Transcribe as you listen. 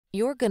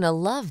You're gonna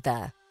love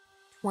the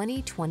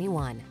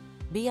 2021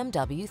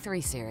 BMW 3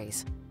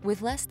 Series.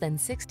 With less than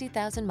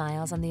 60,000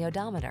 miles on the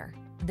odometer,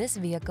 this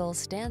vehicle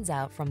stands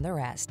out from the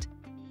rest.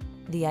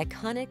 The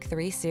iconic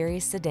 3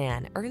 Series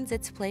sedan earns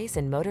its place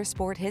in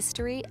motorsport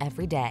history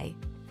every day.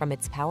 From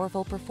its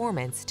powerful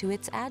performance to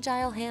its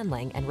agile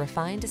handling and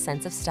refined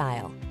sense of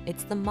style,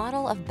 it's the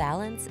model of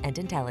balance and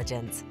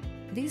intelligence.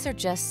 These are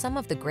just some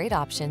of the great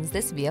options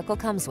this vehicle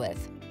comes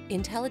with: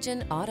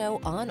 intelligent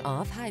auto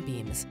on-off high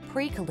beams,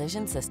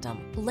 pre-collision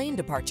system, lane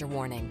departure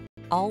warning,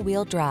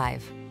 all-wheel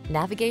drive,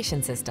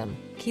 navigation system,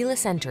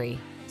 keyless entry,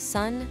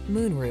 sun,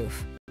 moonroof,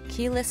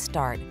 keyless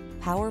start,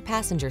 power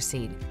passenger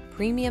seat,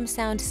 premium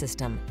sound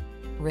system.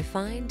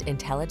 Refined,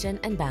 intelligent,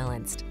 and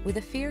balanced with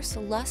a fierce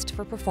lust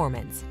for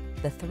performance,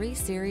 the 3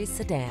 Series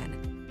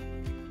sedan.